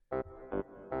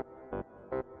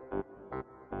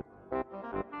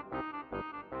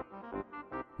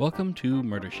Welcome to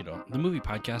Murder, She Don't, the movie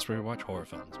podcast where we watch horror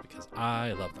films because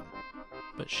I love them,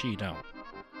 but she don't.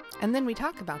 And then we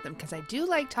talk about them because I do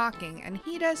like talking, and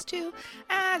he does too,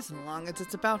 as long as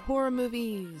it's about horror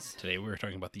movies. Today we're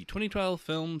talking about the 2012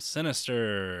 film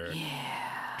Sinister.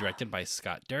 Yeah. Directed by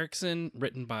Scott Derrickson,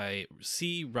 written by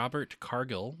C. Robert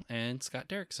Cargill and Scott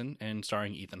Derrickson, and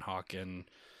starring Ethan Hawke and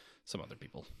some other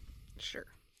people. Sure.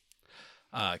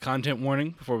 Content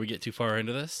warning before we get too far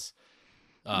into this.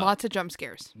 Lots of jump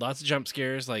scares. Lots of jump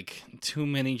scares, like too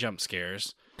many jump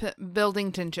scares.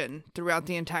 Building tension throughout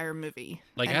the entire movie.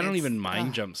 Like, and I don't even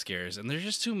mind jump scares, and there's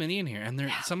just too many in here, and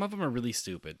some of them are really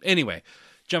stupid. Anyway,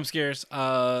 jump scares.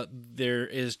 There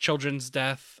is children's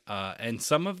death, and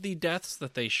some of the deaths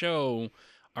that they show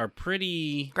are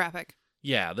pretty graphic.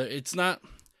 Yeah, it's not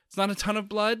a ton of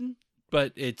blood,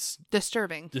 but it's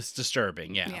disturbing. It's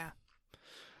disturbing, yeah.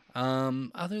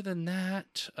 Other than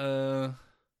that,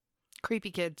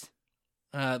 creepy kids.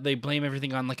 They blame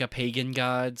everything on like a pagan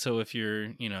god. So if you're,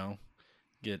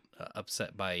 get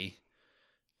upset by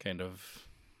kind of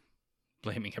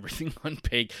blaming everything on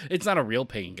it's not a real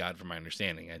pagan god from my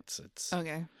understanding. It's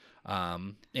okay.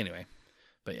 Anyway,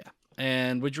 but yeah.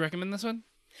 And would you recommend this one?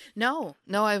 No,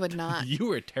 I would not. You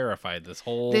were terrified this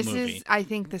whole movie. This is, I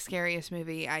think, the scariest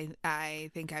movie I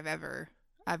think I've ever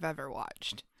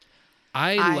watched.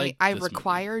 I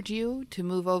required you to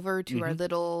move over to our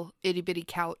little itty bitty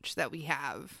couch that we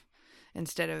have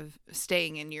instead of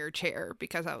staying in your chair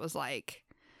because I was like,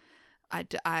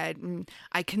 I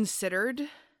considered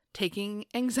taking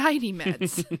anxiety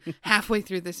meds halfway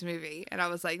through this movie, and I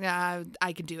was like, nah,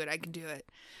 I can do it.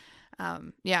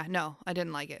 No, I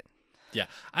didn't like it. Yeah,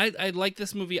 I like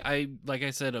this movie. Like I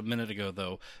said a minute ago,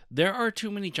 though, there are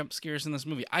too many jump scares in this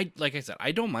movie. Like I said,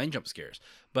 I don't mind jump scares,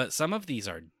 but some of these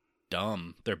are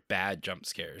dumb. They're bad jump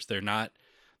scares. They're not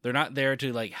there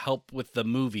to like help with the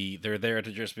movie. They're there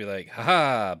to just be like,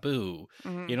 haha, boo.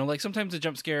 Mm-hmm. Like sometimes a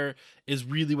jump scare is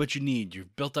really what you need.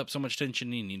 You've built up so much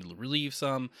tension, you need to relieve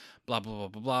some, blah, blah, blah,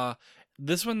 blah, blah.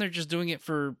 This one, they're just doing it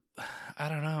for, I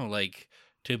don't know, like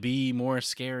to be more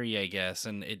scary, I guess.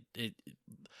 And it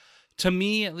to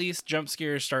me, at least, jump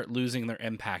scares start losing their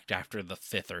impact after the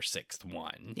fifth or sixth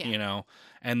one,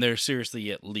 And there's seriously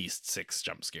at least 6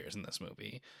 jump scares in this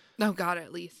movie. Oh, God,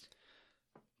 at least.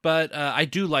 But I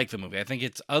do like the movie. I think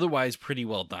it's otherwise pretty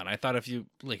well done. I thought if you,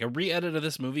 like, a re-edit of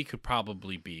this movie could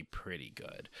probably be pretty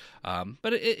good.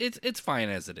 But it's fine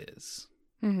as it is.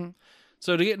 Mm-hmm.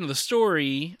 So to get into the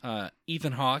story,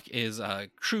 Ethan Hawke is a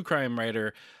true crime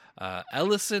writer,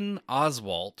 Ellison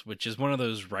Oswalt, which is one of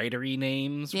those writery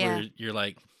names where you're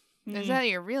like, is that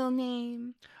your real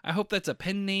name? I hope that's a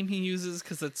pen name he uses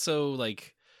because it's so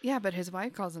like. Yeah, but his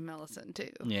wife calls him Ellison too.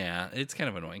 Yeah, it's kind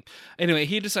of annoying. Anyway,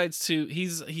 he decides to.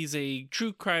 He's a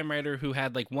true crime writer who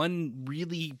had like one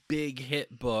really big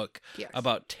hit book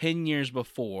about 10 years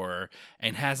before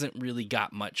and hasn't really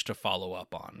got much to follow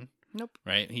up on. Nope.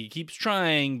 Right? He keeps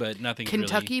trying, but nothing.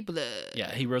 Kentucky Blood.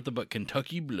 Yeah, he wrote the book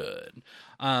Kentucky Blood.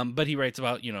 But he writes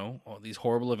about, all these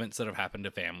horrible events that have happened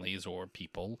to families or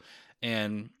people.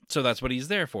 And so that's what he's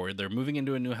there for. They're moving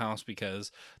into a new house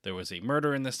because there was a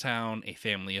murder in this town. A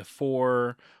family of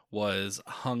 4 was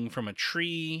hung from a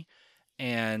tree,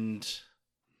 and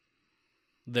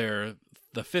the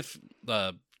fifth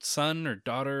son or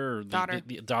daughter or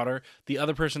the daughter, the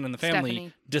other person in the family,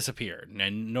 Stephanie, disappeared,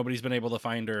 and nobody's been able to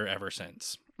find her ever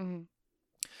since. Mm-hmm.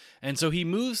 And so he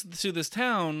moves to this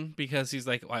town because he's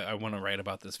like, I want to write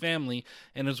about this family.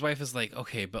 And his wife is like,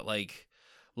 okay, but like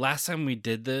last time we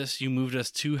did this, you moved us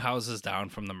 2 houses down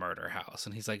from the murder house.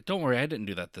 And he's like, don't worry, I didn't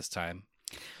do that this time.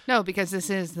 No, because this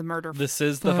is the murder. This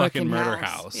is the fucking murder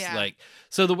house. Yeah. Like,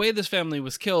 so the way this family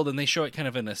was killed, and they show it kind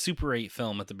of in a Super 8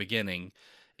 film at the beginning,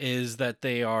 is that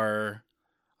they are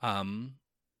hung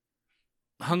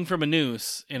from a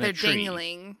noose in a tree. They're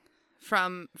dangling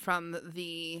from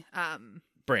the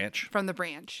branch. From the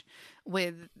branch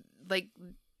with like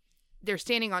they're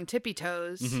standing on tippy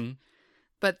toes,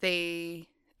 but they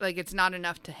like it's not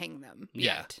enough to hang them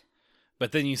yet.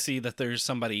 But then you see that there's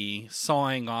somebody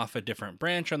sawing off a different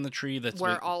branch on the tree that's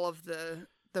where all of the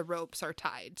ropes are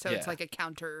tied. So it's like a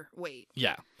counterweight.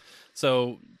 Yeah.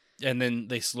 So and then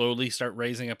they slowly start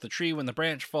raising up the tree when the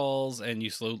branch falls, and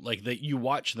you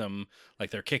watch them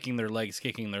like they're kicking their legs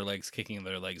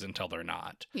until they're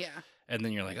not. Yeah. And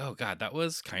then you're like, oh God, that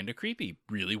was kind of creepy.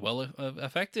 Really well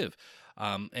effective.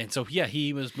 And so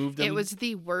he was moved. It was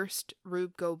the worst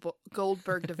Rube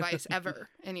Goldberg device ever.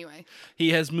 Anyway,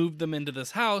 he has moved them into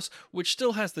this house, which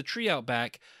still has the tree out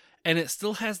back. And it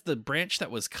still has the branch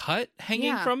that was cut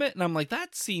hanging from it. And I'm like,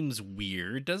 that seems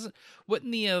weird.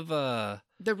 Wouldn't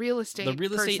the real estate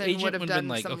agent would have done been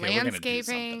like, some okay, landscaping? we're gonna do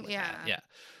something with that. Yeah.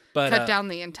 But cut down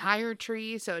the entire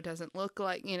tree so it doesn't look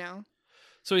like,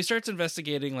 So he starts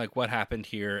investigating like what happened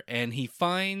here, and he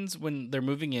finds, when they're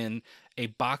moving in, a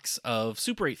box of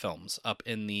Super 8 films up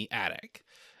in the attic.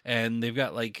 And they've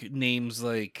got like names,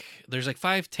 like there's like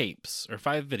 5 tapes or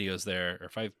 5 videos there, or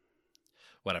 5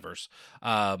 whatevers.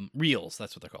 Reels,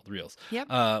 that's what they're called, reels.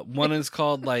 Yep. One is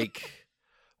called like,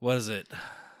 what is it?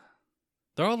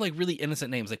 They're all like really innocent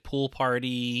names, like Pool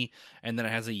Party, and then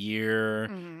it has a year,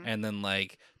 and then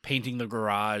like Painting the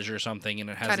Garage or something, and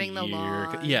it has Cutting a year. the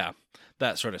lawn. Yeah,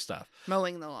 that sort of stuff.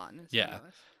 Mowing the lawn. Yeah.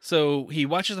 So he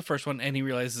watches the first one, and he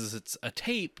realizes it's a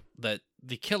tape that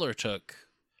the killer took,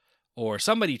 or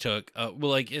somebody took.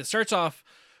 Well, like it starts off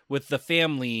with the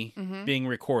family being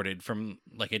recorded from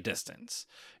like a distance.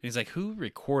 And he's like, who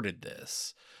recorded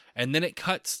this? And then it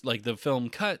cuts, like the film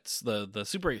cuts, the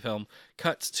Super 8 film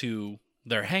cuts to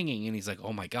they're hanging, and he's like,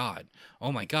 oh my God,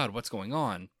 what's going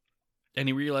on? And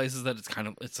he realizes that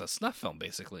it's a snuff film,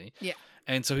 basically. Yeah.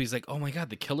 And so he's like, oh my God,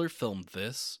 the killer filmed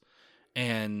this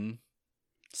and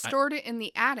stored it in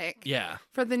the attic. Yeah.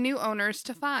 For the new owners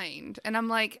to find. And I'm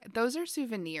like, those are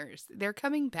souvenirs. They're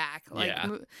coming back. Like,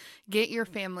 get your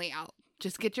family out.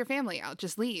 Just get your family out.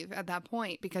 Just leave at that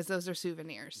point, because those are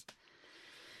souvenirs.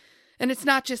 And it's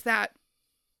not just that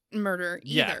murder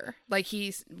either. Like,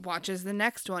 he watches the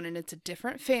next one, and it's a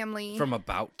different family from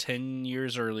about 10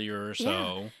 years earlier or so.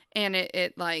 Yeah. And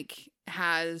it like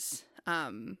has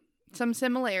some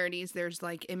similarities. There's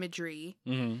like imagery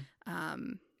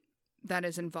that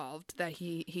is involved that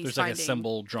he's there's finding. Like a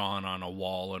symbol drawn on a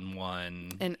wall in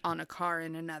one, and on a car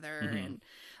in another, and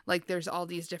like there's all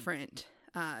these different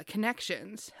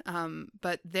connections,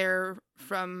 but they're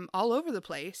from all over the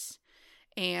place,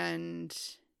 and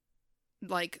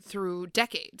like through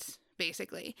decades,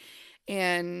 basically.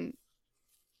 And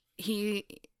he's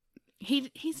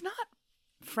not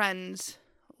friends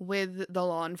with the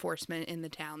law enforcement in the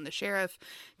town. The sheriff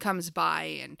comes by,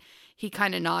 and he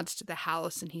kind of nods to the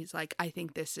house, and he's like, I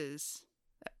think this is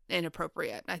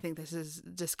inappropriate. I think this is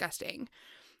disgusting,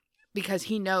 because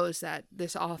he knows that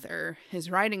this author is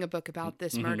writing a book about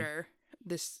this murder,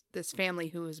 this family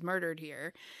who was murdered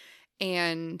here.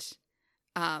 And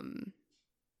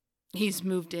he's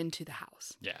moved into the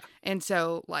house. Yeah. And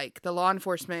so like the law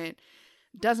enforcement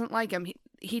doesn't like him.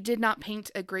 He did not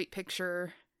paint a great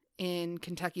picture in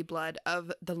Kentucky Blood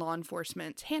of the law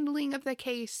enforcement's handling of the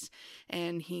case.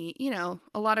 And he,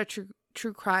 a lot of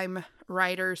true crime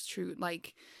writers,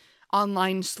 like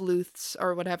online sleuths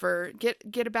or whatever,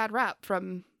 get a bad rap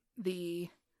from the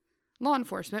law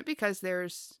enforcement, because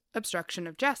there's obstruction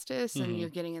of justice and you're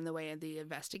getting in the way of the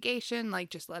investigation. Like,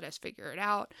 just let us figure it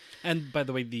out. And by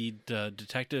the way, the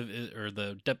detective or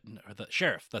the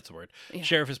sheriff, that's the word. Yeah.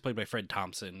 Sheriff is played by Fred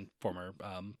Thompson, former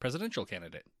presidential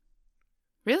candidate.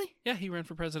 Really? Yeah, he ran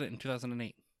for president in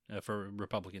 2008 for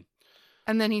Republican.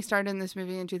 And then he starred in this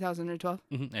movie in 2012?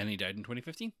 And he died in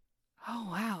 2015. Oh,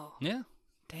 wow. Yeah.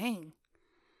 Dang.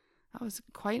 That was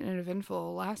quite an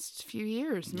eventful last few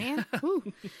years, man.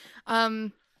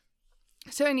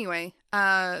 So anyway,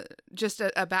 just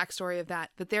a backstory of that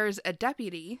there's a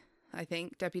deputy, I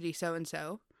think, Deputy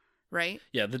so-and-so, right?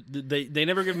 Yeah, they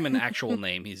never give him an actual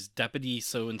name. He's Deputy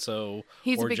so-and-so,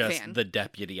 he's or a big just fan. The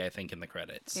deputy, I think, in the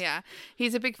credits. Yeah,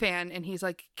 he's a big fan, and he's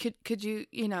like, could you,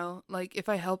 like, if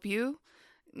I help you,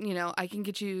 I can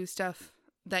get you stuff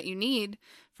that you need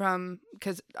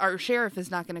because our sheriff is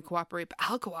not going to cooperate, but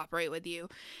I'll cooperate with you.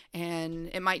 And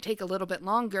it might take a little bit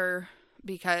longer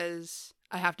because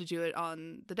I have to do it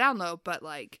on the down low, but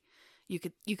like you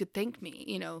could thank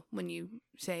me, when you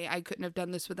say I couldn't have done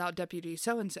this without Deputy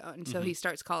so-and-so. And so he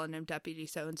starts calling him Deputy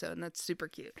so-and-so, and that's super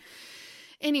cute.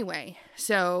 Anyway,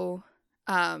 so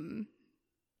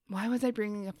why was I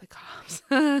bringing up the cops?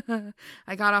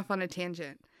 I got off on a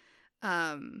tangent.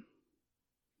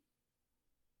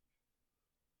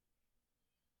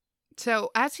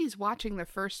 So as he's watching the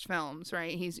first films,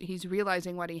 right, he's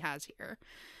realizing what he has here.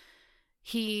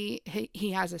 He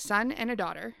has a son and a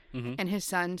daughter, and his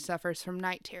son suffers from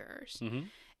night terrors.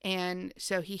 And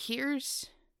so he hears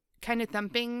kind of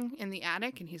thumping in the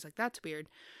attic, and he's like, that's weird.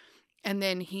 And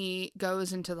then he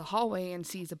goes into the hallway and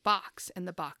sees a box, and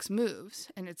the box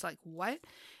moves, and it's like, what?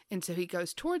 And so he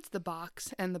goes towards the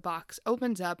box, and the box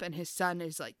opens up, and his son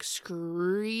is like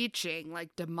screeching,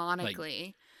 like demonically.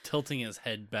 Like tilting his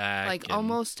head back. Like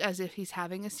almost as if he's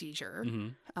having a seizure.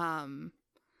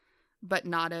 But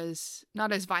not as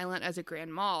violent as a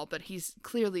grand mal, but he's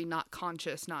clearly not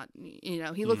conscious,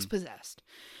 he looks possessed.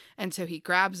 And so he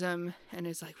grabs him and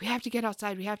is like, we have to get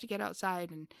outside.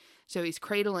 And so he's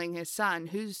cradling his son,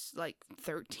 who's like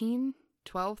 13,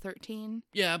 12, 13.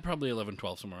 Yeah, probably 11,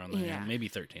 12, somewhere around there. Yeah. Maybe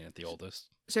 13 at the oldest.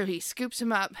 So he scoops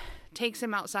him up, takes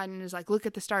him outside, and is like, look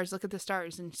at the stars, look at the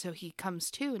stars. And so he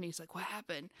comes to, and he's like, what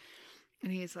happened?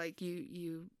 And he's like,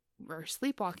 you were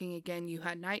sleepwalking again. You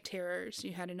had night terrors.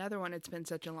 You had another one. It's been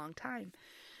such a long time.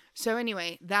 So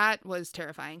anyway, that was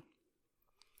terrifying.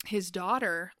 His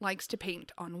daughter likes to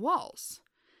paint on walls.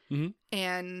 Mm-hmm.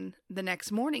 And the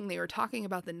next morning they were talking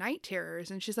about the night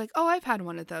terrors, and she's like, oh, I've had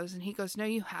one of those. And he goes, no,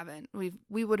 you haven't.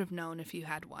 We would have known if you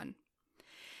had one.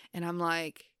 And I'm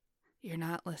like, you're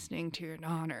not listening to your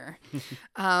daughter.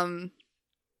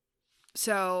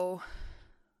 So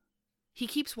he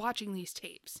keeps watching these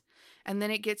tapes. And then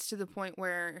it gets to the point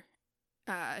where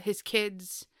his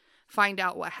kids find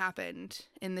out what happened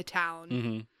in the town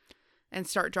mm-hmm. and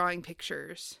start drawing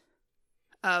pictures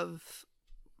of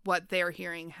what they're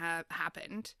hearing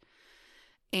happened.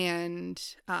 And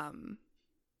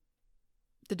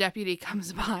the deputy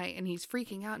comes by and he's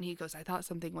freaking out, and he goes, I thought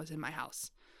something was in my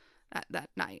house that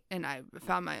night. And I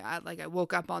found I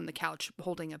woke up on the couch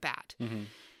holding a bat. Mm-hmm.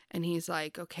 And he's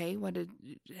like, okay,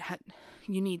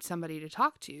 you need somebody to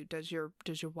talk to. Does your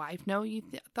wife know you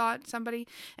thought somebody?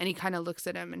 And he kind of looks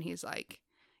at him and he's like,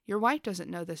 your wife doesn't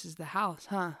know this is the house,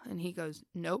 huh? And he goes,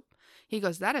 nope. He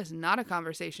goes, that is not a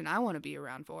conversation I want to be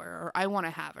around for, or I want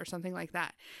to have, or something like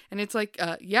that. And it's like,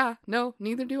 yeah, no,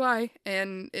 neither do I.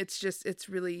 And it's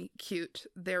really cute,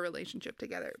 their relationship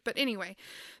together. But anyway,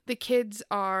 the kids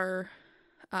are,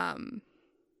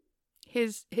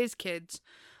 his kids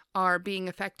are being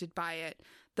affected by it.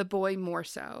 The boy more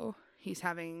so. He's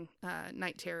having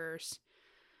night terrors.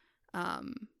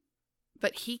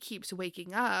 But he keeps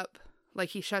waking up. Like,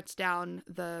 he shuts down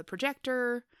the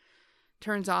projector,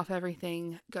 turns off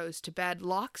everything, goes to bed,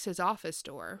 locks his office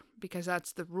door, because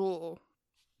that's the rule.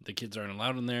 The kids aren't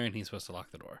allowed in there, and he's supposed to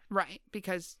lock the door. Right,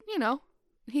 because,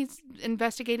 he's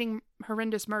investigating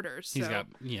horrendous murders. He's got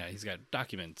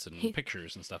documents and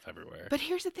pictures and stuff everywhere. But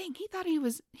here's the thing: he thought he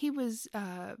was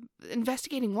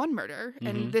investigating one murder,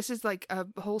 and mm-hmm. this is like a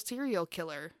whole serial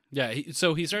killer. Yeah,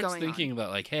 so he starts thinking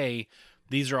about, like, hey,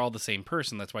 these are all the same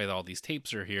person. That's why all these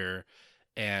tapes are here,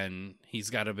 and he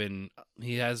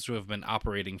has to have been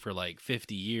operating for like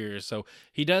 50 years. So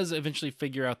he does eventually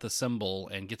figure out the symbol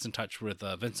and gets in touch with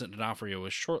Vincent D'Onofrio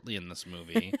shortly in this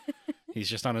movie. He's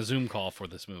just on a Zoom call for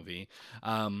this movie,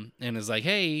 and is like,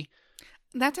 "Hey,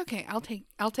 that's okay. I'll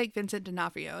take Vincent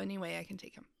D'Onofrio any way I can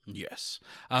take him." Yes.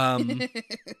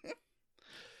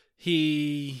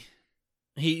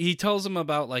 He tells him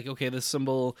about, like, okay, this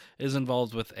symbol is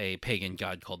involved with a pagan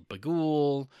god called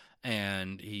Bughuul,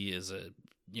 and he is a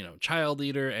child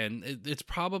eater, and it's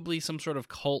probably some sort of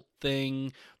cult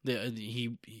thing. The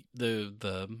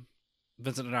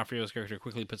Vincent D'Onofrio's character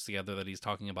quickly puts together that he's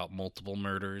talking about multiple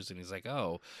murders, and he's like,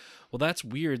 oh, well, that's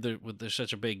weird that there's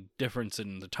such a big difference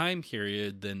in the time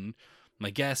period. Then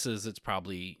my guess is it's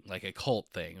probably like a cult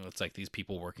thing. It's like these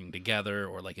people working together,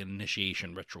 or like an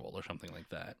initiation ritual or something like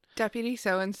that. Deputy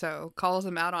so-and-so calls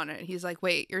him out on it. He's like,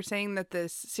 wait, you're saying that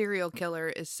this serial killer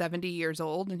is 70 years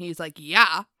old? And he's like,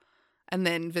 yeah. And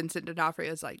then Vincent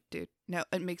D'Onofrio is like, dude, no,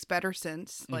 it makes better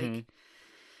sense. Mm-hmm. Like,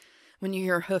 when you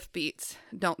hear hoofbeats,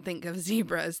 don't think of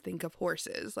zebras, think of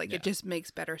horses. Like, It just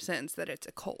makes better sense that it's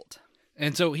a cult.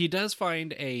 And so he does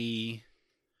find the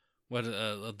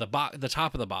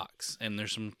top of the box, and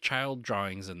there's some child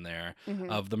drawings in there mm-hmm.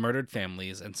 of the murdered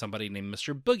families and somebody named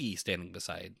Mr. Boogie standing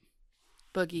beside.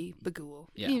 Bughuul.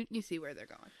 Yeah. You see where they're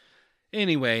going.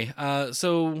 Anyway,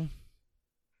 so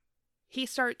he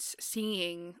starts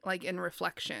seeing, like, in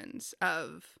reflections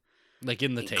of, like,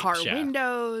 in the tapes, car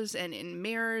windows and in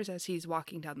mirrors as he's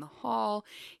walking down the hall,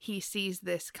 he sees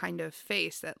this kind of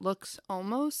face that looks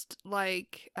almost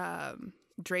like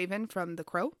Draven from The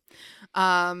Crow,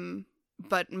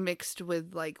 but mixed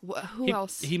with, like, who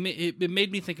else? It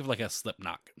made me think of like a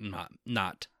Slipknot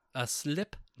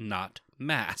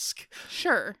mask.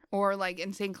 Sure, or like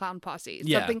Insane Clown Posse.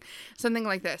 Something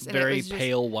like this. And very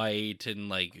pale white, and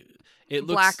like it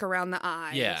looks black around the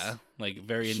eyes. Yeah, like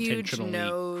very huge intentionally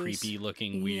nose. creepy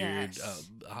looking, weird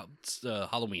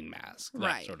Halloween mask,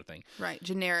 that sort of thing. Right,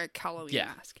 generic Halloween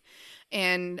mask.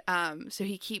 And so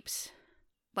he keeps,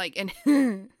 like, and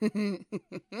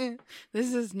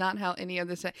this is not how any of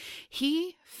this.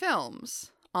 He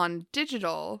films on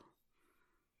digital.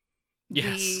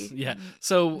 Yes.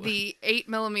 So the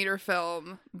 8mm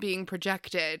film being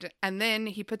projected, and then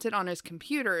he puts it on his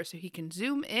computer so he can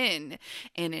zoom in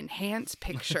and enhance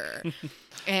picture.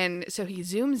 And so he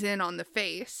zooms in on the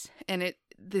face, and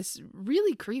this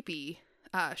really creepy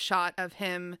shot of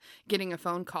him getting a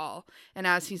phone call, and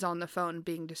as he's on the phone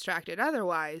being distracted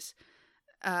otherwise,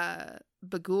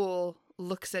 Bughuul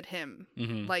looks at him.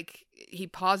 Like he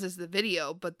pauses the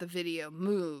video, but the video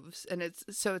moves, and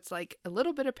it's like a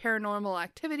little bit of paranormal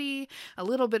activity, a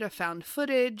little bit of found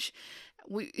footage.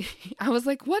 I was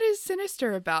like, what is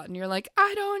Sinister about? And you're like,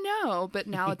 I don't know. But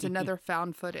now it's another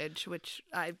found footage, which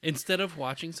instead of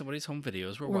watching somebody's home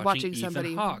videos, we're watching somebody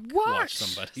Ethan Hawke watch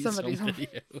somebody's home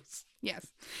videos. Yes.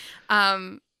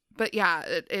 But yeah,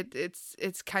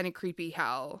 it's kind of creepy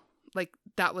how, like,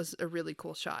 that was a really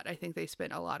cool shot. I think they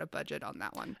spent a lot of budget on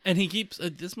that one. And he keeps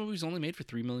this movie's only made for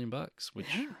 $3 million, which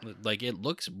like it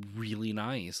looks really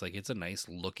nice. Like it's a nice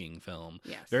looking film.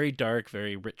 Yes. Very dark,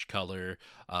 very rich color.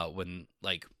 When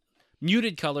like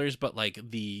muted colors, but like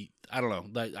I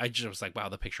don't know. I just was like, wow,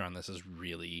 the picture on this is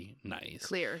really nice.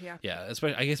 Clear, yeah. Yeah,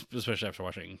 especially after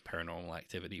watching Paranormal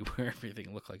Activity, where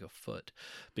everything looked like a foot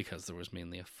because there was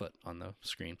mainly a foot on the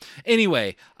screen.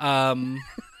 Anyway,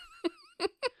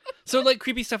 so, like,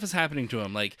 creepy stuff is happening to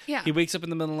him. Like, he wakes up in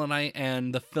the middle of the night,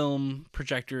 and the film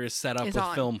projector is set up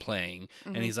with film playing.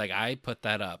 And he's like, I put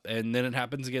that up. And then it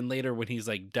happens again later when he's,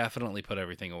 like, definitely put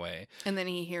everything away. And then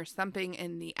he hears thumping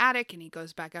in the attic, and he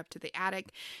goes back up to the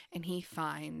attic, and he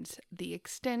finds the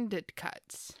extended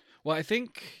cuts. Well, I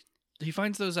think he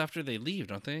finds those after they leave,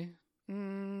 don't they?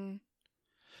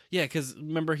 Yeah, because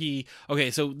remember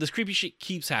so this creepy shit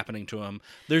keeps happening to him.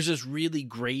 There's this really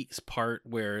great part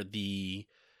where the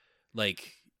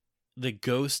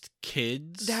ghost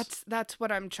kids. That's what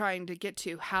I'm trying to get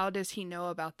to. How does he know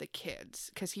about the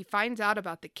kids? Because he finds out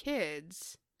about the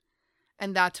kids,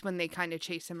 and that's when they kind of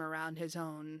chase him around his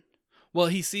own. Well,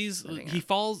 he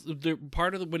falls.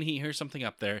 When he hears something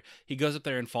up there, he goes up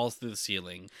there and falls through the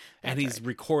ceiling, and he's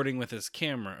recording with his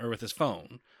camera or with his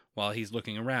phone while he's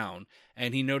looking around,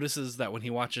 and he notices that when he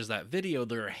watches that video,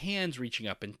 there are hands reaching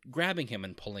up and grabbing him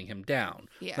and pulling him down.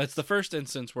 Yes. That's the first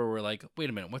instance where we're like, wait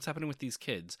a minute, what's happening with these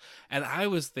kids? And I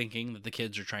was thinking that the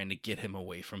kids are trying to get him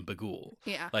away from Bughuul.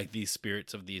 Yeah. Like these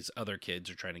spirits of these other kids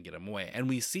are trying to get him away. And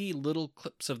we see little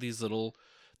clips of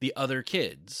the other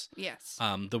kids. Yes.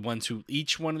 The ones who,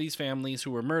 each one of these families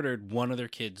who were murdered, one of their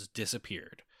kids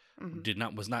disappeared.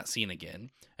 Was not seen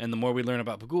again. And the more we learn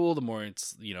about Bughuul, the more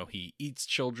it's, he eats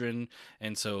children.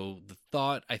 And so the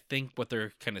thought, I think what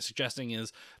they're kind of suggesting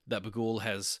is that Bughuul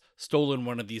has stolen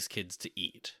one of these kids to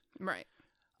eat. Right.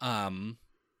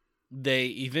 They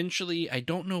eventually, I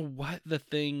don't know what the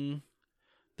thing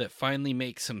that finally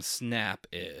makes him snap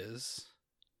is.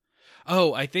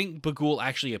 Oh, I think Bughuul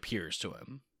actually appears to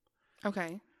him.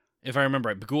 Okay. If I remember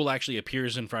right, Bughuul actually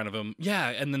appears in front of him. Yeah,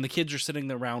 and then the kids are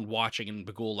sitting around watching, and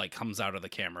Bughuul comes out of the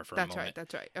camera for a moment.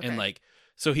 That's right. Okay. And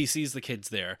so he sees the kids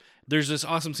there. There's this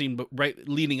awesome scene, but right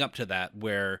leading up to that,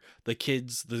 where the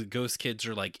ghost kids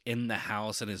are in the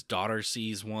house, and his daughter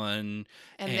sees one,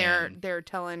 and they're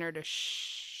telling her to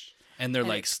shh. And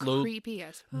they're slow. Creepy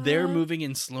as fuck. They're moving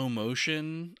in slow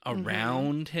motion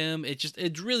around him.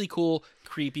 It's really cool,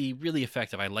 creepy, really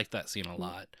effective. I like that scene a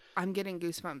lot. I'm getting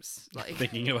goosebumps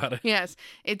thinking about it. Yes,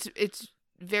 it's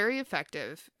very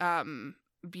effective.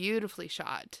 Beautifully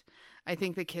shot. I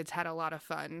think the kids had a lot of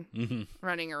fun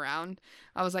running around.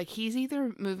 I was like, he's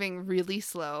either moving really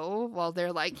slow while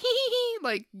they're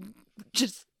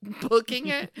just booking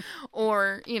it,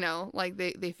 or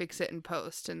they fix it in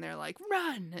post and they're like,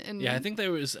 run. And I think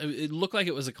it looked like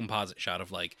it was a composite shot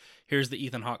of here's the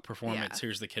Ethan Hawke performance,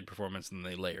 here's the kid performance, and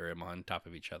they layer him on top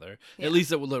of each other. At least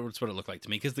that's what it looked like to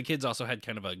me, because the kids also had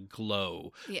kind of a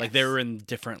glow. Yes. They were in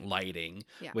different lighting,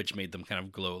 which made them kind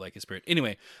of glow like a spirit.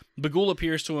 Anyway, Bughuul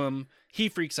appears to him. He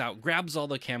freaks out, grabs all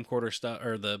the camcorder stuff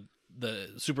or the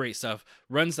Super 8 stuff,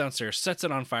 runs downstairs, sets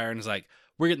it on fire, and is like,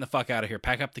 we're getting the fuck out of here.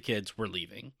 Pack up the kids. We're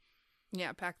leaving.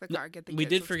 Yeah, pack the car, get the kids. We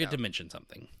did forget to mention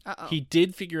something. Uh-oh. He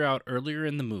did figure out earlier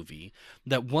in the movie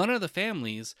that one of the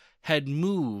families had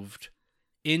moved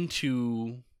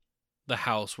into the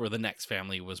house where the next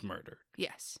family was murdered.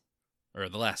 Yes. Or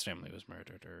the last family was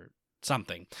murdered, or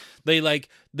something.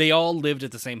 They all lived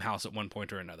at the same house at one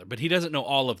point or another, but he doesn't know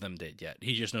all of them did yet.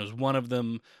 He just knows one of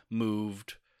them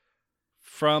moved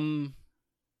from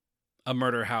a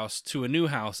murder house to a new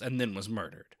house and then was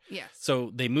murdered. Yes.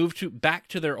 So they moved back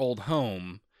to their old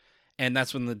home, and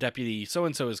that's when the deputy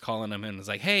so-and-so is calling him and is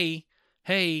like, hey.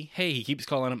 He keeps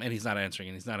calling him, and he's not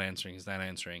answering.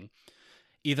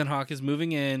 Ethan Hawke is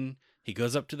moving in. He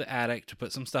goes up to the attic to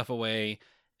put some stuff away,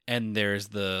 and there's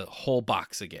the whole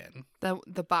box again.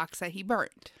 The box that he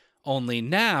burnt. Only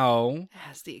now it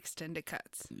has the extended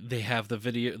cuts. They have the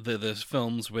video, the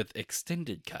films with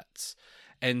extended cuts.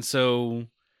 And so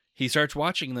he starts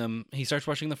watching them. He starts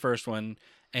watching the first one,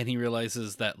 and he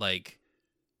realizes that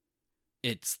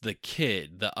it's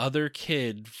the other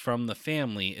kid from the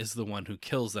family is the one who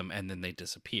kills them, and then they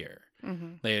disappear.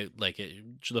 Mm-hmm. They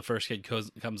the first kid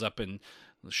comes up and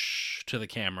to the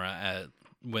camera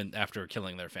after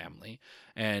killing their family,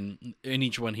 and in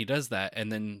each one he does that,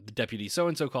 and then the deputy so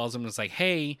and so calls him and is like,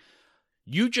 "Hey,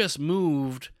 you just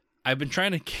moved. I've been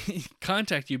trying to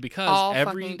contact you because all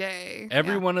fucking day.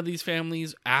 Every one of these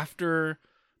families after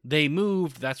they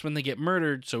moved, that's when they get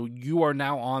murdered. So you are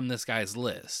now on this guy's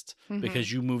list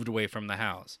because you moved away from the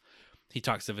house." He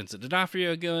talks to Vincent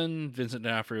D'Onofrio again. Vincent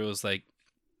D'Onofrio is like,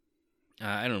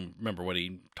 I don't remember what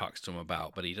he talks to him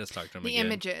about, but he does talk to him again. The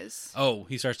images. Oh,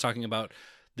 he starts talking about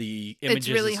the images.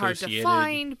 It's really hard to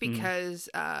find because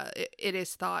it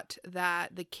is thought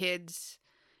that the kids,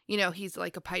 he's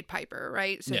like a Pied Piper,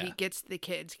 right? So he gets the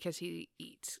kids because he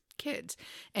eats kids.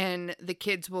 And the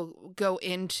kids will go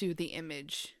into the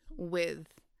image with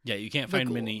Yeah, you can't find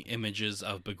many images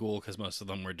of Bughuul because most of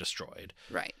them were destroyed.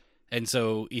 Right. And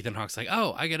so Ethan Hawke's like,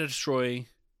 oh, I got to destroy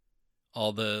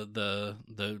all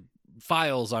the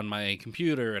files on my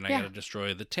computer, and I got to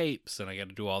destroy the tapes, and I got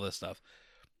to do all this stuff.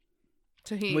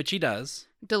 So which he does.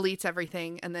 Deletes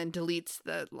everything and then deletes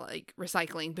the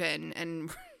recycling bin, and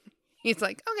he's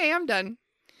like, okay, I'm done.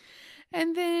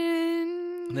 And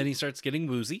then he starts getting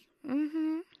woozy.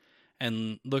 Mm-hmm.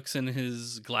 And looks in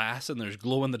his glass, and there's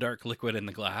glow-in-the-dark liquid in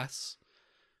the glass.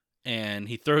 And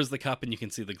he throws the cup, and you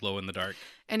can see the glow-in-the-dark.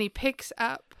 And he picks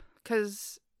up,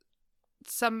 because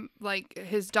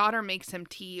his daughter makes him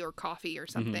tea or coffee or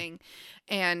something.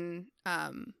 And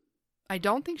I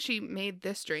don't think she made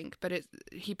this drink, but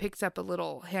he picks up a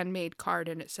little handmade card,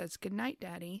 and it says, "Good night,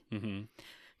 Daddy." Mm-hmm.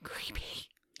 Creepy.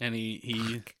 And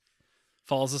he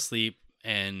falls asleep,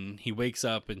 and he wakes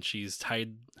up, and she's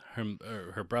tied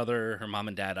her brother, her mom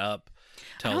and dad up.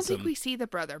 I don't think we see the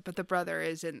brother, but the brother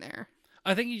is in there.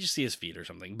 I think you just see his feet or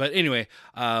something. But anyway,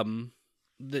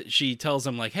 she tells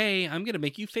him, like, hey, I'm going to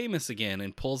make you famous again,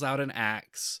 and pulls out an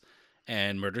axe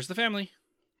and murders the family.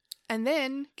 And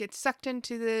then gets sucked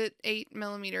into the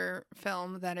 8mm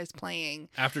film that is playing.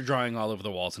 After drawing all over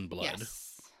the walls in blood.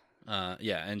 Yes.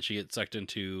 And she gets sucked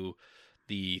into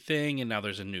the thing, and now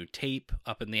there's a new tape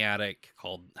up in the attic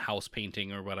called House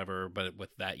Painting or whatever, but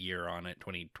with that year on it,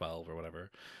 2012 or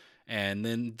whatever. And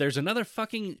then there's another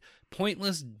fucking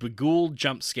pointless Bughuul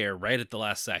jump scare right at the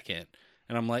last second.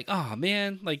 And I'm like, oh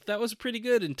man, that was pretty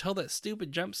good until that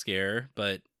stupid jump scare,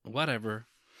 but whatever.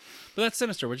 But that's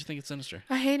Sinister. What'd you think of Sinister?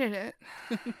 I hated it.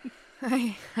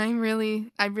 I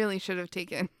really should have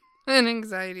taken an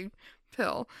anxiety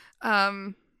pill.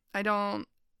 My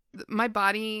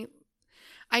body,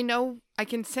 I know I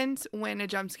can sense when a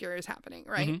jump scare is happening,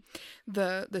 right?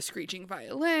 Mm-hmm. The screeching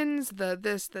violins, the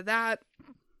this, the that.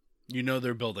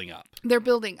 They're building up. They're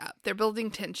building up. They're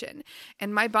building tension.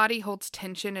 And my body holds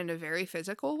tension in a very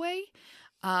physical way.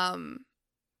 What?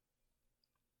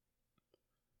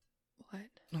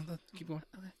 No, keep going.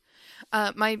 Okay.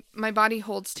 My body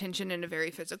holds tension in a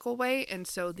very physical way. And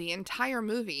so the entire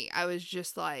movie, I was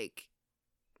just like,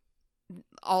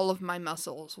 all of my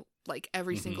muscles,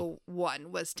 every single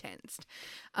one was tensed.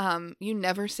 You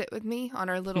never sit with me on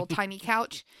our little tiny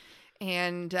couch.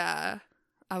 And I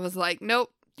was like,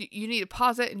 nope. You need to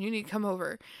pause it, and you need to come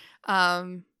over.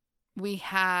 We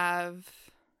have,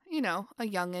 a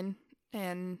youngin',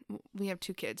 and we have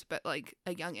 2 kids, but a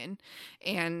youngin',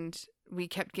 and we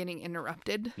kept getting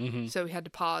interrupted. Mm-hmm. So we had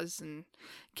to pause and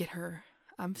get her.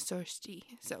 I'm thirsty,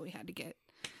 so we had to get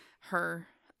her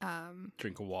a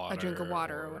drink of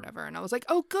water or whatever. And I was like,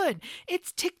 oh, good,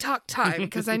 it's TikTok time,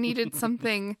 because I needed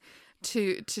something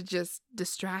to just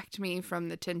distract me from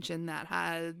the tension that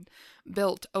had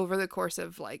built over the course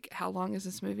of how long is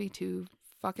this movie? 2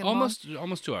 fucking almost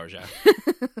 2 hours, yeah.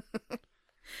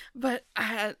 But I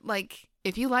had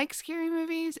if you like scary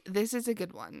movies, this is a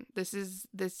good one. This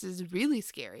is really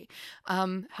scary.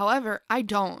 However, I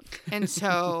don't, and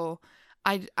so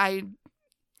I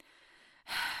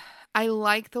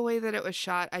like the way that it was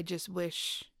shot. I just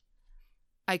wish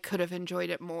I could have enjoyed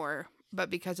it more. But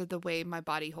because of the way my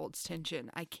body holds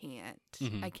tension, I can't.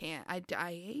 Mm-hmm. I can't. I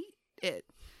hate it.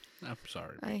 I'm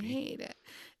sorry, baby. I hate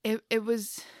it. It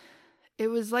was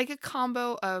like a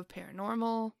combo of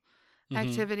Paranormal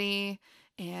Activity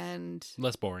and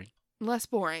less boring. Less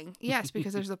boring, yes,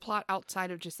 because there's a plot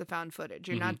outside of just the found footage.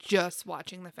 You're not just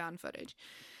watching the found footage.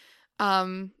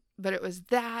 But it was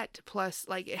that plus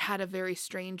it had a very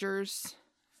Strangers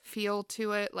feel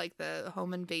to it, the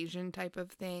home invasion type of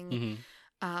thing. Mm-hmm.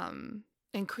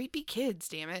 And creepy kids,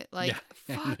 damn it.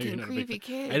 Fucking creepy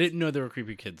kids. I didn't know there were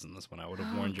creepy kids in this one. I would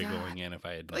have warned you going in if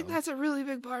I had known. That's a really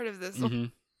big part of this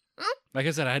one. Like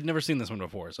I said, I had never seen this one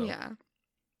before, so. Yeah.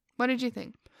 What did you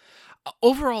think?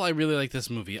 Overall, I really like this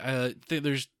movie.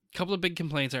 There's couple of big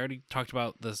complaints. I already talked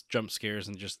about this jump scares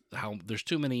and just how there's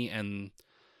too many, and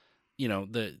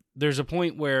there's a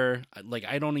point where like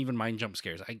I don't even mind jump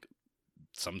scares.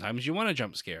 Sometimes you want a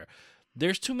jump scare.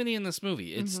 There's too many in this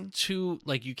movie. It's too,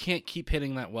 like, you can't keep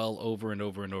hitting that well over and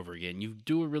over and over again. You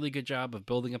do a really good job of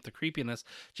building up the creepiness.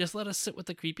 Just let us sit with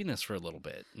the creepiness for a little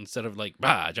bit instead of like,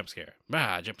 jump scare,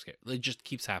 jump scare. It just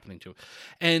keeps happening to it.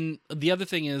 And the other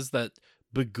thing is that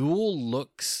Bughuul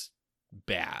looks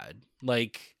bad.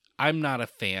 Like, I'm not a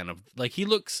fan of, like, he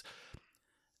looks,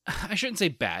 I shouldn't say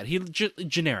bad. He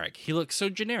generic. He looks so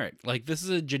generic. Like, this is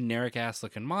a generic ass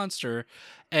looking monster,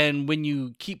 and when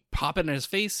you keep popping his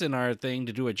face in our thing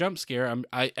to do a jump scare,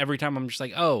 every time I'm just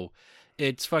like, oh,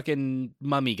 it's fucking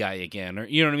Mummy Guy again, or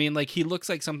you know what I mean? Like, he looks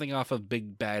like something off of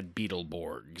Big Bad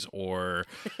Beetleborgs or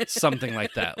something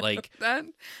like that. Like that.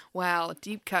 Wow,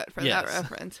 deep cut for that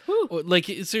reference. Whew. Like,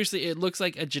 seriously, it looks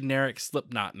like a generic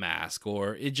Slipknot mask,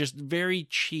 or it just very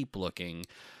cheap looking.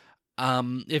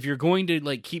 If you're going to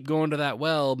like keep going to that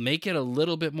well, make it a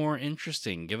little bit more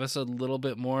interesting. Give us a little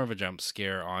bit more of a jump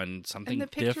scare on something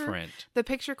different. The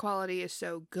picture quality is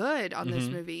so good on this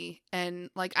movie, and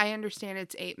like I understand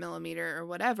it's 8mm or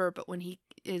whatever, but when he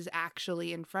is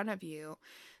actually in front of you,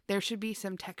 there should be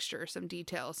some texture, some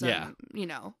detail, some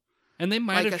And they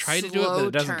might have tried to do it, but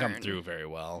it doesn't come through very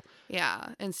well.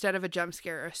 Yeah, instead of a jump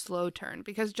scare, a slow turn.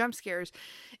 Because jump scares,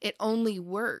 it only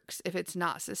works if it's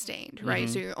not sustained, right?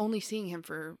 So you're only seeing him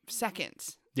for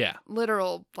seconds. Yeah.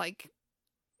 Literal, like,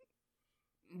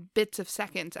 bits of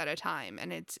seconds at a time.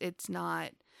 And it's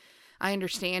not... I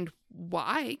understand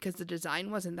why, because the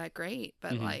design wasn't that great.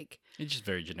 But, like... It's just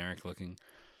very generic looking.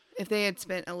 If they had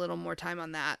spent a little more time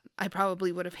on that, I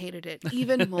probably would have hated it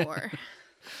even more.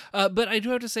 But I do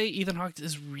have to say, Ethan Hawke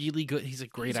is really good. He's a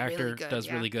great actor. Really good,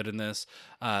 does really good in this.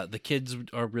 The kids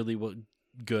are really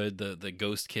good. The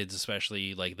ghost kids,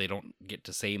 especially, like they don't get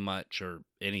to say much or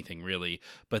anything really,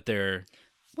 but they're.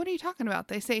 What are you talking about?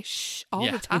 They say shh all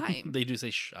the time. They do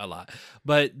say shh a lot,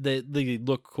 but they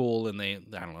look cool, and I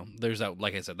don't know. There's that,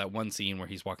 like I said, that one scene where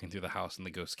he's walking through the house and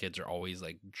the ghost kids are always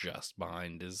like just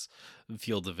behind his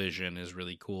field of vision is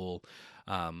really cool.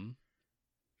 I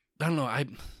don't know.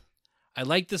 I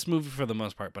like this movie for the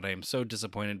most part, but I am so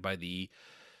disappointed by the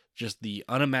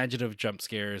unimaginative jump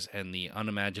scares and the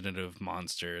unimaginative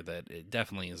monster that it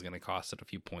definitely is going to cost it a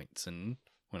few points and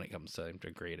when it comes time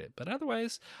to grade it. But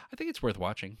otherwise, I think it's worth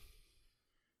watching.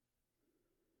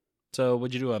 So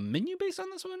would you do a menu based on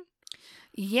this one?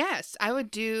 Yes, I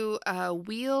would do a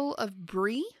wheel of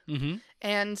brie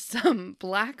and some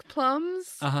black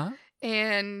plums.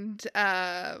 And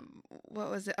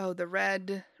what was it? Oh, the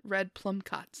red plum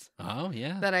cuts. Oh,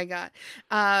 yeah. That I got.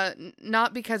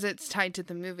 Not because it's tied to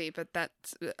the movie, but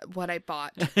that's what I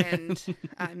bought. And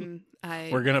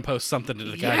we're gonna post something to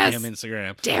the goddamn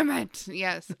Instagram. Damn it.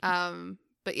 Yes.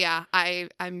 But yeah,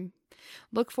 I'm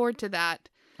look forward to that.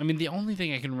 I mean, the only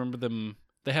thing I can remember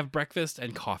they have breakfast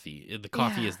and coffee. The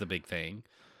coffee is the big thing.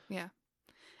 Yeah.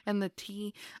 And the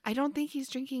tea, I don't think he's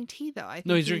drinking tea though.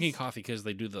 No, he's drinking coffee because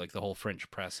they do the whole French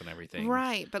press and everything.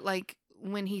 Right, but like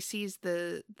when he sees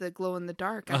the glow in the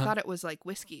dark, I thought it was like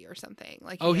whiskey or something.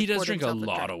 Like he does drink a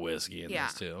lot of whiskey in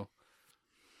this too.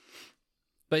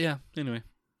 But yeah, anyway,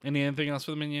 anything else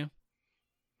for the menu?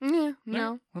 Yeah,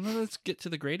 no. Well, then let's get to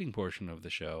the grading portion of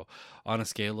the show. On a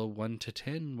scale of 1 to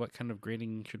 10, what kind of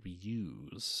grading should we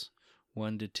use?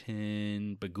 1 to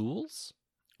 10 Bughuuls?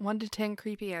 1 to 10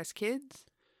 creepy ass kids?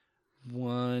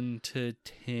 1 to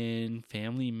 10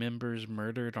 family members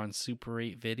murdered on Super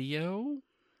 8 video.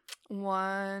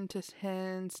 1 to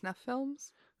 10 snuff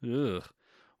films. Ugh.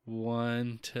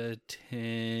 1 to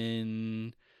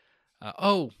 10.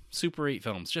 Super 8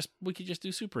 films. We could just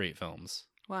do Super 8 films.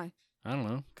 Why? I don't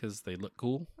know, because they look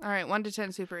cool. All right, 1 to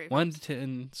 10 Super 8 films. 1 to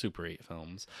 10 Super 8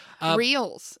 films.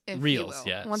 Reels, if you will.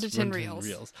 Yes. 1 to 10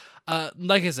 reels.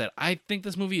 Like I said, I think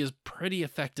this movie is pretty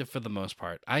effective for the most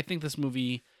part. I think this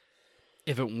movie,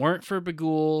 if it weren't for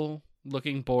Bughuul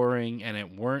looking boring and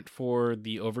it weren't for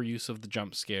the overuse of the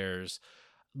jump scares,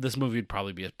 this movie would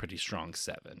probably be a pretty strong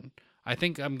 7. I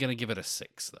think I'm going to give it a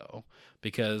 6, though,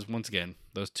 because, once again,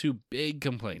 those two big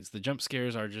complaints. The jump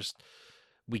scares are just,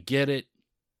 we get it,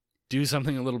 do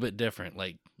something a little bit different.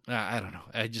 Like, I don't know.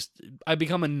 I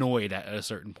become annoyed at a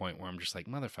certain point where I'm just like,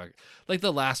 motherfucker. Like,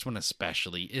 the last one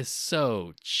especially is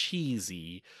so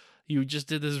cheesy. You just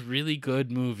did this really good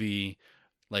movie,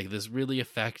 like this really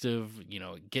effective,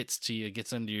 it gets to you, it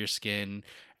gets under your skin,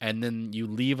 and then you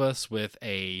leave us with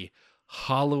a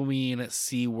Halloween at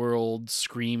SeaWorld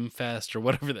Scream Fest or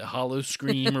whatever, the Hollow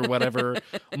Scream or whatever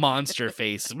monster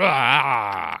face.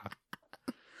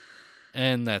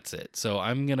 And that's it. So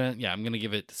I'm gonna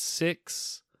give it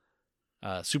 6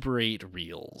 Super 8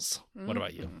 reels. What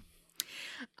about you?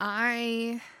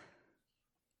 I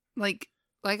like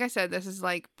I said, this is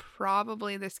like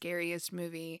probably the scariest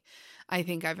movie I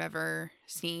think I've ever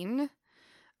seen.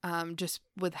 Just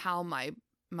with how my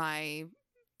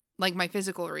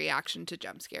physical reaction to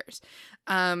jump scares.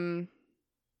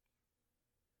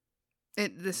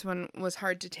 This one was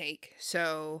hard to take.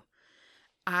 So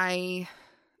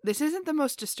this isn't the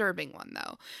most disturbing one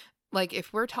though. Like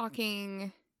if we're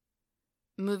talking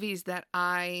movies that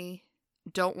I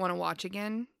don't want to watch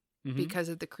again because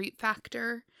of the creep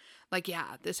factor, like,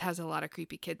 yeah, this has a lot of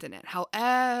creepy kids in it.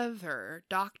 However,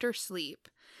 Dr. Sleep,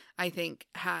 I think,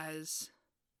 has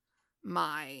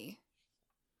my,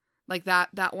 like,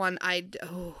 that one, I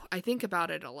think about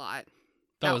it a lot.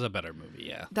 That was a better movie,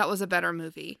 yeah. That was a better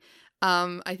movie.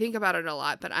 I think about it a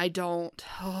lot, but I don't,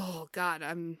 oh, God,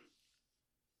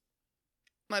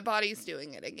 my body's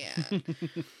doing it again.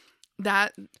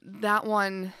 That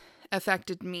one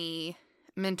affected me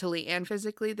mentally and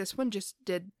physically. This one just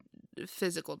did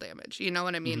physical damage. You know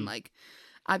what I mean? Like,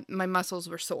 my muscles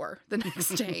were sore the next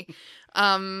day.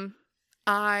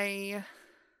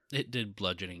 It did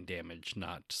bludgeoning damage,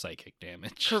 not psychic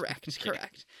damage.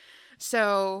 Correct.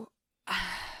 So,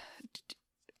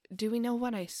 do we know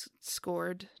what I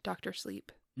scored Dr.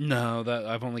 Sleep? No, that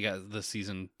I've only got the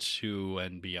season 2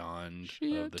 and beyond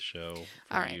of the show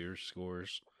for your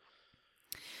scores.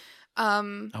 I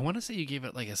want to say you gave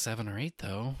it like a 7 or 8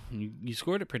 though. You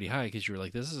scored it pretty high because you were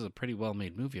like, "This is a pretty well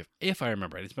made movie." If I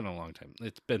remember right, it's been a long time.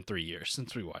 It's been 3 years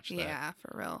since we watched that. Yeah,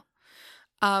 for real.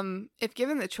 If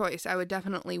given the choice, I would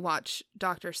definitely watch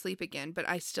Dr. Sleep again, but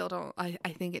I still don't. I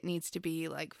think it needs to be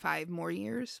like 5 more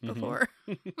years before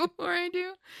before I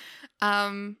do.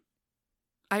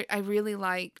 I really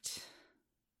liked,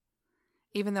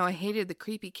 even though I hated the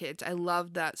creepy kids, I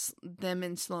loved them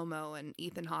in slow-mo and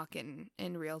Ethan Hawke in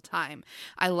real time.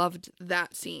 I loved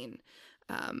that scene.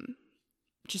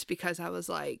 Just because I was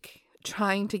like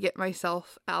trying to get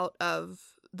myself out of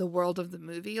the world of the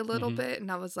movie a little bit. And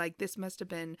I was like, this must have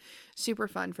been super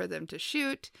fun for them to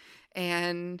shoot.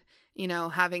 And, you know,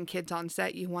 having kids on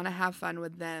set, you want to have fun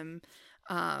with them.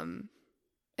 And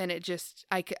it just,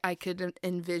 I could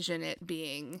envision it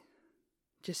being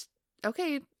just,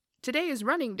 okay, today is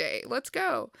running day. Let's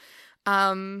go.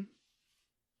 Yeah,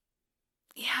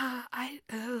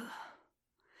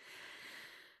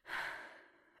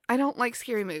 I don't like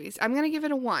scary movies. I'm going to give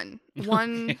it a 1.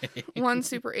 One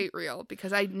Super 8 reel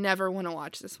because I never want to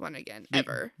watch this one again,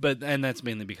 ever. And that's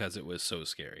mainly because it was so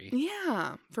scary.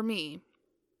 Yeah, for me.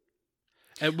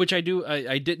 Which I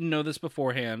didn't know this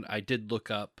beforehand. I did look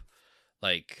up,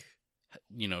 like,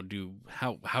 you know,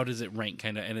 how does it rank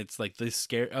kind of, and it's like the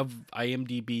scare of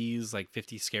IMDb's like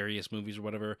 50 scariest movies or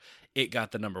whatever. It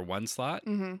got the number 1 slot,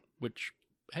 which,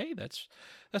 hey, that's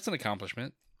an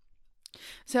accomplishment.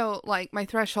 So, like, my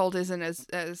threshold isn't as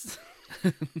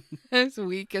as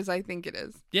weak as I think it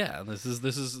is. Yeah, this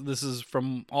is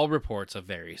from all reports a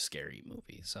very scary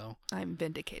movie. So I'm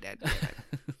vindicated.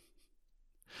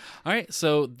 All right,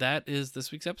 so that is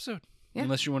this week's episode. Yeah.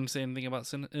 Unless you want to say anything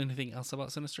else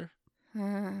about Sinister.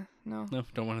 No. No,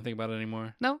 don't want to think about it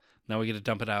anymore. No. Now we get to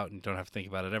dump it out and don't have to think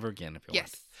about it ever again if you want.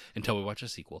 Yes. Until we watch a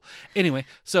sequel. Anyway,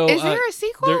 so is there a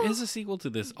sequel? There is a sequel to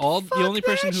this. The only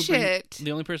person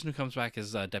who comes back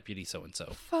is Deputy So and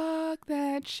So. Fuck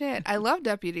that shit. I love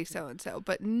Deputy So and So,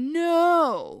 but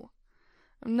no,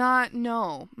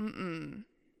 no.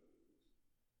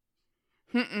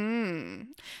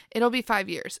 It'll be 5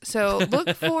 years, so look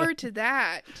forward to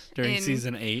that during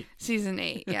season 8. Season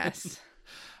 8, yes.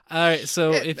 All right,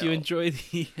 so if you enjoyed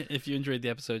the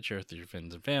episode, share it with your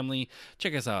friends and family.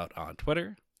 Check us out on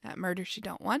Twitter at Murder She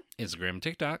Don't 1, Instagram and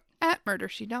TikTok at Murder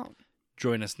She Don't.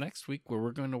 Join us next week where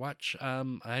we're going to watch.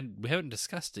 We haven't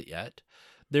discussed it yet.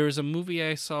 There was a movie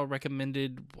I saw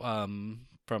recommended from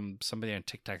somebody on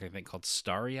TikTok, I think, called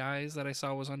Starry Eyes that I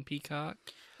saw was on Peacock.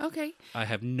 Okay. I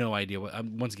have no idea what.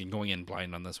 I'm once again going in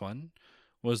blind on this one.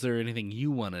 Was there anything you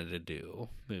wanted to do?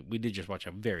 We did just watch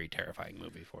a very terrifying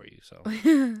movie for you, so.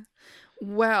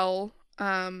 Well,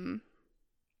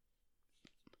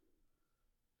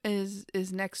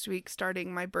 is next week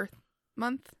starting my birth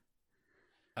month?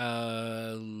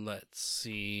 Let's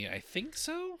see. I think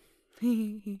so.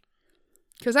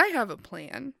 Because I have a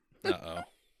plan. Uh-oh.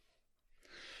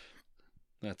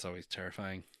 That's always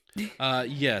terrifying.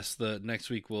 Yes, the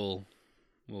next week will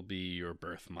be your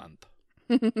birth month.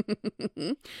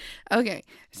 Okay,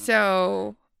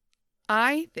 so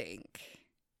I think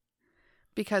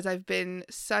because I've been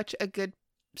such a good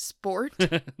sport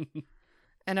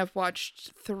and I've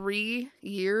watched 3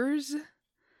 years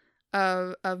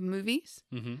of movies,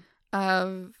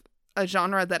 a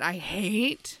genre that I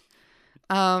hate.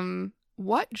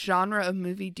 What genre of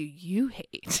movie do you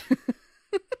hate?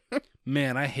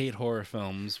 Man, I hate horror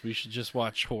films. We should just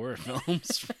watch horror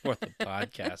films for the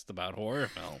podcast about horror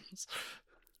films.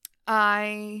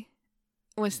 I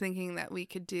was thinking that we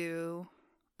could do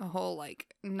a whole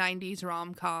like 90s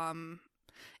rom-com,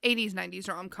 80s, 90s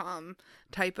rom-com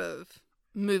type of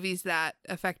movies that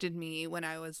affected me when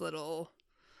I was little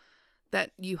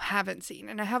that you haven't seen.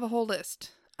 And I have a whole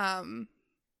list.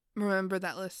 Remember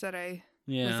that list that I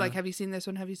was like, have you seen this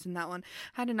one? Have you seen that one?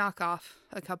 I had to knock off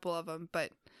a couple of them,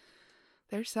 but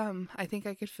there's some. I think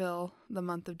I could fill the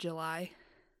month of July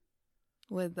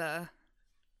with all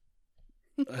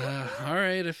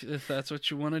right, if that's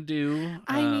what you want to do.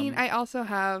 I mean, I also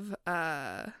have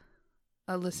a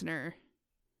listener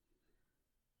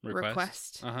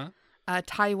request.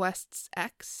 Ty West's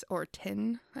X, or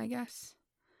 10, I guess.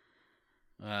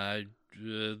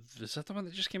 Is that the one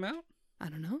that just came out? I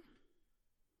don't know.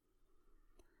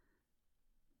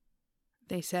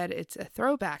 They said it's a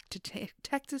throwback to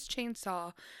Texas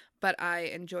Chainsaw, but I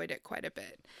enjoyed it quite a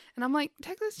bit. And I'm like,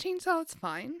 Texas Chainsaw, it's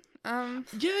fine.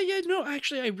 No,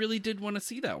 actually, I really did want to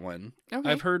see that one. Okay.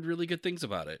 I've heard really good things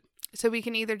about it. So we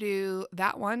can either do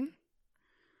that one,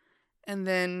 and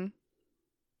then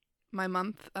my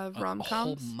month of rom-coms. A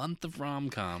whole month of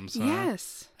rom-coms, huh?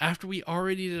 Yes. After we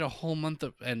already did a whole month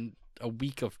of, and a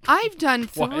week of I've done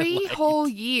Twilight. 3 whole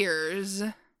years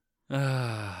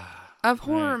of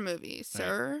horror movies,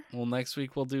 sir. Right. Well, next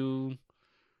week we'll do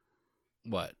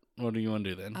what? What do you want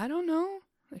to do then? I don't know.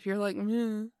 If you're like,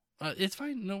 it's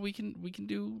fine. No, we can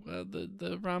do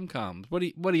the rom-coms. What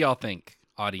do y'all think,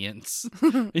 audience?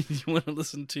 You want to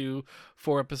listen to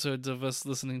 4 episodes of us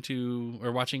listening to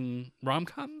or watching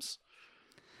rom-coms?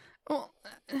 Well,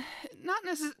 not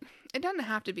necessarily. It doesn't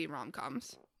have to be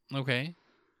rom-coms. Okay.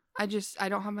 I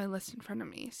don't have my list in front of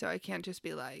me, so I can't just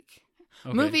be like,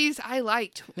 movies I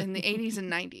liked in the 80s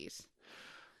and 90s.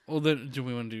 Well, then, do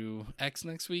we want to do X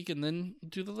next week and then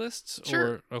do the lists?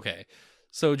 Sure. Or, okay.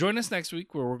 So join us next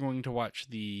week where we're going to watch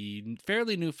the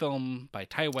fairly new film by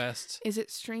Ty West. Is it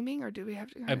streaming or do we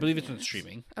have to? I believe it's on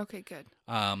streaming. Okay, good.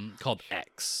 Called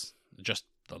X. Just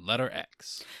the letter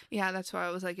X. Yeah, that's why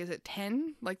I was like, is it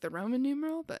 10? Like the Roman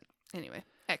numeral? But anyway,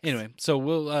 X. Anyway, so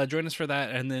we'll join us for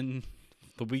that, and then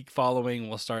the week following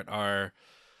we'll start our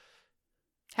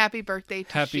Happy Birthday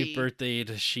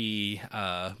to She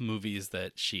movies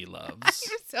that she loves.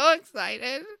 I'm so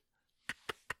excited.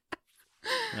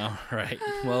 All right.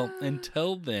 Well,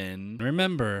 until then,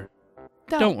 remember,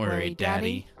 don't worry,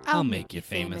 Daddy. I'll make you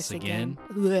famous again.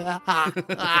 It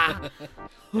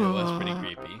was pretty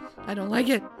creepy. I don't like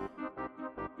it.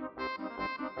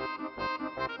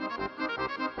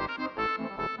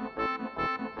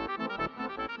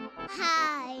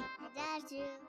 Hi, that's you.